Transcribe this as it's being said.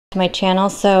to my channel.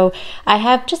 So I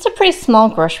have just a pretty small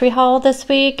grocery haul this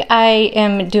week. I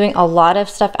am doing a lot of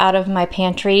stuff out of my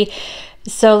pantry.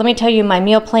 So let me tell you my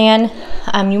meal plan.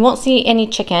 You won't see any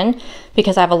chicken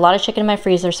because I have a lot of chicken in my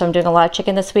freezer, so I'm doing a lot of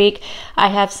chicken this week. I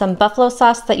have some buffalo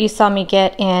sauce that you saw me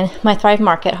get in my Thrive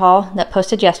Market haul that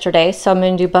posted yesterday, so I'm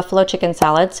going to do buffalo chicken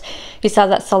salads. You saw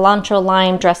that cilantro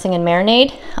lime dressing and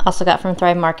marinade, also got from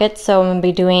Thrive Market, so I'm going to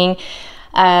be doing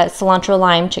cilantro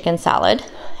lime chicken salad.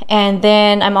 And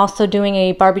then I'm also doing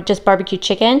a barbecue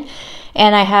chicken,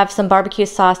 and I have some barbecue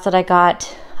sauce that I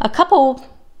got a couple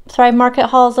Thrive Market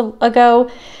hauls ago.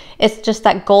 It's just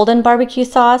that golden barbecue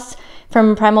sauce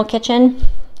from Primal Kitchen.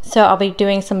 So I'll be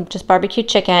doing some just barbecue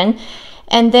chicken.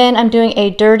 And then I'm doing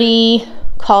a dirty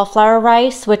cauliflower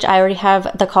rice, which I already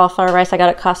have the cauliflower rice I got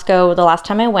at Costco the last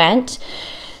time I went.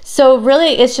 So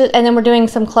really it's just, and then we're doing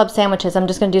some club sandwiches. I'm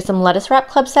just gonna do some lettuce wrap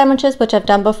club sandwiches, which I've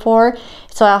done before.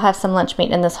 So I'll have some lunch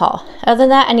meat in this haul. Other than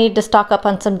that, I need to stock up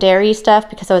on some dairy stuff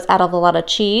because I was out of a lot of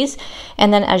cheese.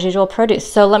 And then as usual, produce.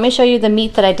 So let me show you the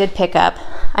meat that I did pick up.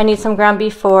 I need some ground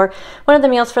beef for one of the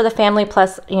meals for the family,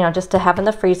 plus, you know, just to have in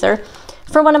the freezer.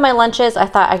 For one of my lunches, I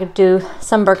thought I could do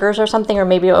some burgers or something, or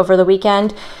maybe over the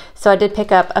weekend. So I did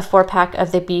pick up a 4-pack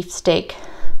of the beef steak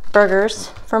burgers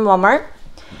from Walmart.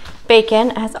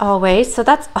 Bacon, as always. So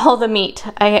that's all the meat.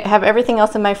 I have everything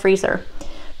else in my freezer.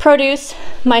 Produce.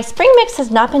 My spring mix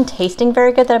has not been tasting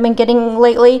very good that I've been getting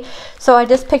lately. So I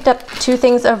just picked up 2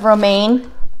 things of romaine.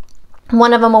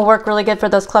 One of them will work really good for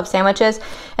those club sandwiches.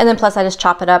 And then plus I just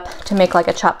chop it up to make like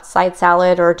a chopped side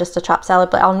salad or just a chopped salad.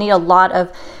 But I'll need a lot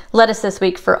of lettuce this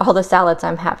week for all the salads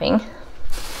I'm having.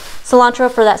 Cilantro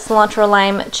for that cilantro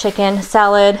lime chicken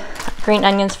salad. Green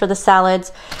onions for the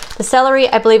salads. The celery,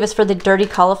 I believe, is for the dirty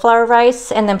cauliflower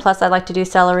rice. And then plus I like to do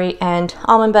celery and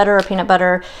almond butter or peanut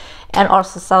butter. And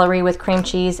also celery with cream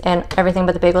cheese and everything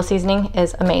but the bagel seasoning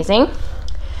is amazing.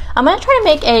 I'm going to try to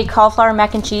make a cauliflower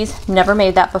mac and cheese. Never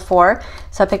made that before.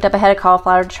 So I picked up a head of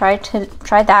cauliflower to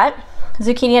try that.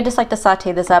 Zucchini, I just like to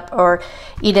saute this up or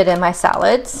eat it in my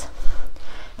salads.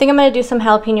 I think I'm going to do some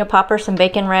jalapeno poppers, some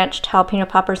bacon ranched jalapeno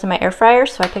poppers in my air fryer.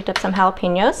 So I picked up some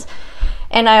jalapenos.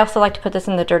 And I also like to put this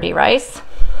in the dirty rice.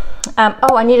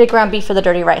 Oh, I need a ground beef for the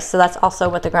dirty rice. So that's also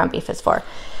what the ground beef is for.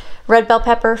 Red bell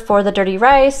pepper for the dirty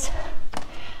rice.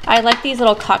 I like these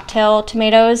little cocktail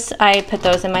tomatoes. I put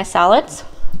those in my salads.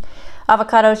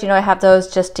 Avocados, you know, I have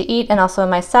those just to eat and also in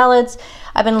my salads.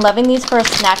 I've been loving these for a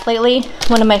snack lately.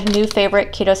 One of my new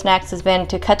favorite keto snacks has been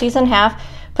to cut these in half,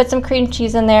 put some cream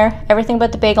cheese in there, everything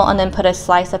but the bagel, and then put a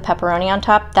slice of pepperoni on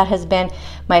top. That has been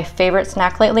my favorite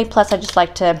snack lately. Plus, I just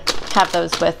like to have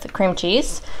those with cream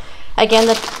cheese. Again,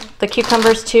 the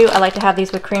cucumbers too. I like to have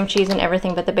these with cream cheese and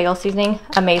everything but the bagel seasoning.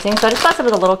 Amazing. So I just bought some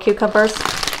of the little cucumbers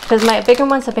because my bigger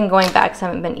ones have been going bad because I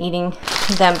haven't been eating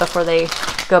them before they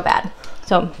go bad.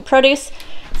 So produce,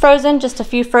 frozen, just a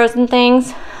few frozen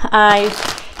things. I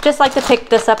just like to pick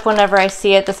this up whenever I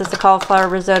see it. This is the cauliflower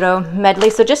risotto medley.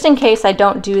 So just in case I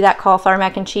don't do that cauliflower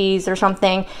mac and cheese or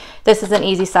something, this is an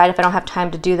easy side if I don't have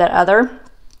time to do that other.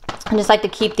 I just like to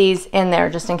keep these in there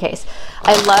just in case.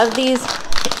 I love these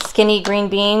skinny green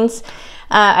beans.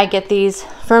 I get these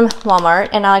from Walmart,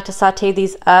 and I like to saute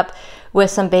these up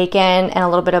with some bacon and a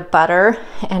little bit of butter,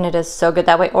 and it is so good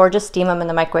that way, or just steam them in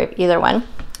the microwave, either one.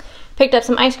 Picked up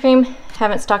some ice cream.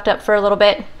 Haven't stocked up for a little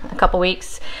bit, a couple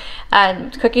weeks.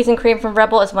 Cookies and cream from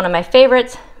Rebel is one of my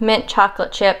favorites. Mint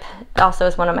chocolate chip also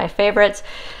is one of my favorites.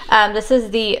 This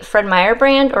is the Fred Meyer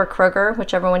brand or Kroger,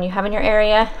 whichever one you have in your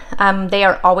area. They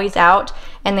are always out,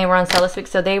 and they were on sale this week,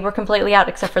 so they were completely out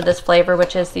except for this flavor,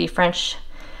 which is the French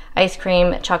ice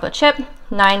cream chocolate chip.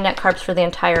 9 net carbs for the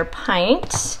entire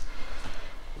pint.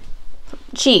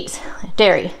 Cheese,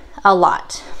 dairy, a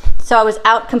lot. So I was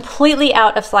completely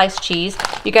out of sliced cheese.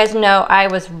 You guys know I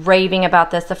was raving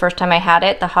about this the first time I had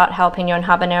it, the hot jalapeno and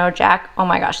habanero jack. Oh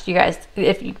my gosh, you guys,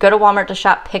 if you go to Walmart to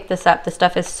shop, pick this up. This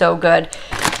stuff is so good.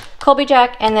 Colby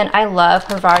Jack, and then I love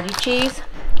Havarti cheese.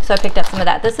 So I picked up some of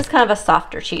that. This is kind of a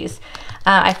softer cheese.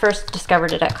 I first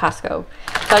discovered it at Costco.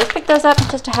 So I just picked those up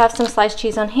just to have some sliced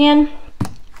cheese on hand.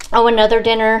 Oh, another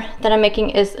dinner that I'm making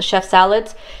is chef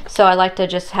salads. So I like to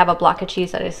just have a block of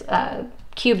cheese that is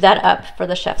cube that up for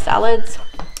the chef salads.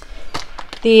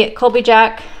 The Colby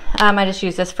Jack, I just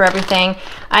use this for everything.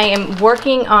 I am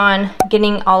working on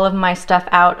getting all of my stuff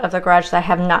out of the garage that I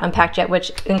have not unpacked yet,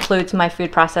 which includes my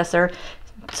food processor,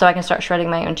 so I can start shredding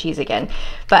my own cheese again.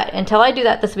 But until I do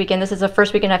that this weekend, this is the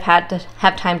first weekend I've had to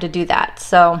have time to do that.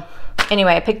 So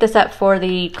anyway, I picked this up for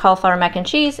the cauliflower mac and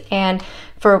cheese and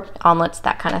for omelets,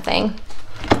 that kind of thing.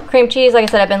 Cream cheese, like I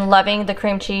said, I've been loving the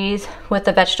cream cheese with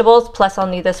the vegetables, plus I'll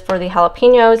need this for the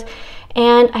jalapenos.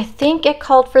 And I think it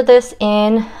called for this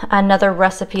in another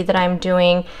recipe that I'm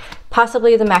doing,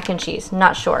 possibly the mac and cheese,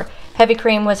 not sure. Heavy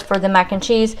cream was for the mac and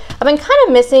cheese. I've been kind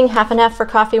of missing half and half for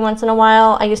coffee once in a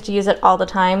while. I used to use it all the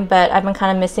time, but I've been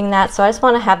kind of missing that. So I just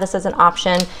want to have this as an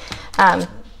option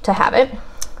to have it.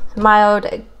 Mild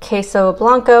queso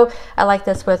blanco. I like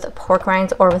this with pork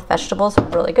rinds or with vegetables,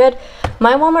 really good.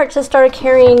 My Walmart just started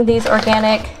carrying these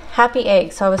organic happy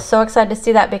eggs, so I was so excited to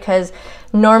see that because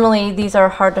normally these are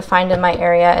hard to find in my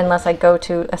area unless I go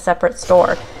to a separate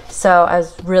store. So I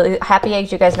was really happy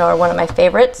eggs, you guys know, are one of my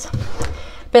favorites.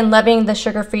 Been loving the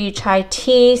sugar-free chai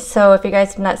tea. So if you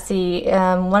guys did not see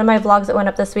one of my vlogs that went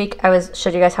up this week, I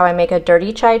showed you guys how I make a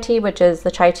dirty chai tea, which is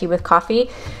the chai tea with coffee.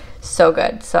 So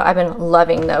good. So I've been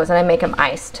loving those, and I make them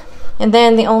iced. And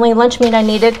then the only lunch meat I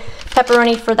needed,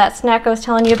 pepperoni for that snack I was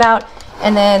telling you about.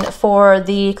 And then for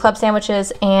the club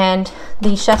sandwiches and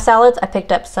the chef salads, I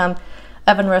picked up some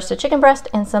oven roasted chicken breast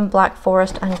and some Black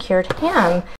Forest uncured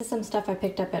ham. This is some stuff I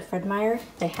picked up at Fred Meyer.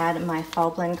 They had my fall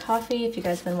blend coffee. If you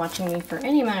guys have been watching me for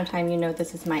any amount of time, you know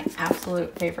this is my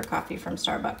absolute favorite coffee from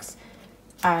Starbucks.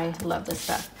 I love this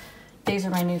stuff. These are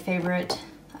my new favorite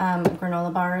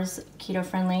granola bars, keto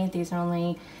friendly. These are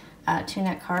only 2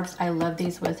 net carbs. I love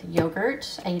these with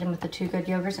yogurt. I eat them with the 2 Good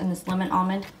yogurts, and this lemon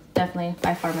almond, definitely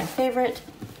by far my favorite.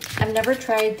 I've never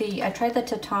tried I tried the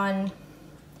Teton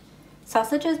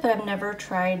sausages, but I've never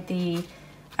tried the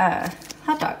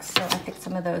hot dogs. So I picked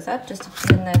some of those up just to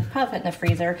put in the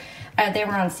freezer. They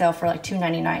were on sale for like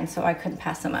 $2.99, so I couldn't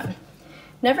pass them up.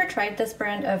 Never tried this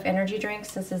brand of energy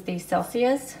drinks. This is the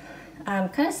Celsius. Kind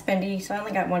of spendy, so I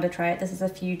only got one to try it. This is a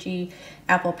Fuji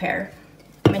apple pear.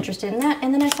 I'm interested in that.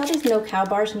 And then I saw these no cow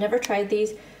bars. Never tried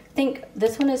these. I think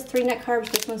this one is 3 net carbs.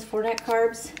 This one's 4 net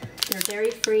carbs. They're dairy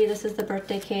free. This is the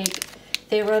birthday cake.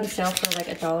 They were on sale for like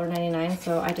 $1.99,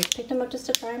 so I just picked them up just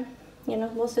to try them. You know,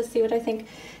 we'll just see what I think.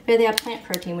 But they have plant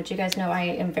protein, which you guys know I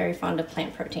am very fond of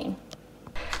plant protein.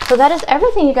 So that is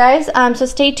everything, you guys. So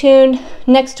stay tuned.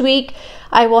 Next week,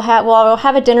 I will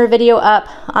have a dinner video up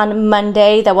on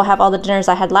Monday that will have all the dinners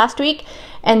I had last week,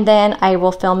 and then I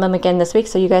will film them again this week,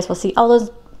 so you guys will see all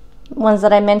those ones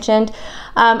that I mentioned.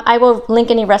 I will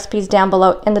link any recipes down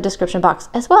below in the description box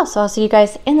as well. So I'll see you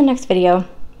guys in the next video.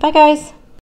 Bye, guys.